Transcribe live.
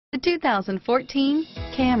The 2014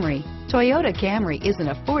 Camry. Toyota Camry is an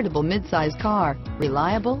affordable midsize car,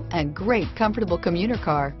 reliable and great comfortable commuter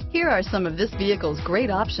car. Here are some of this vehicle's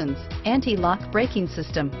great options: anti-lock braking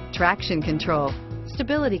system, traction control,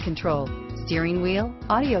 stability control, steering wheel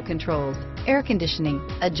audio controls, air conditioning,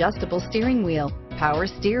 adjustable steering wheel, power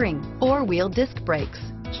steering, four-wheel disc brakes,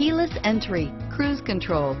 keyless entry, cruise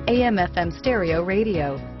control, AM/FM stereo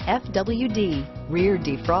radio, FWD, rear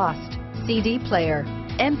defrost, CD player,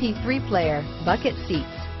 MP3 player, bucket seats,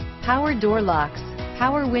 power door locks,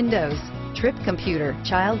 power windows, trip computer,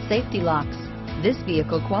 child safety locks. This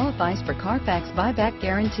vehicle qualifies for Carfax buyback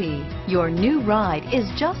guarantee. Your new ride is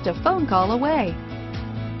just a phone call away.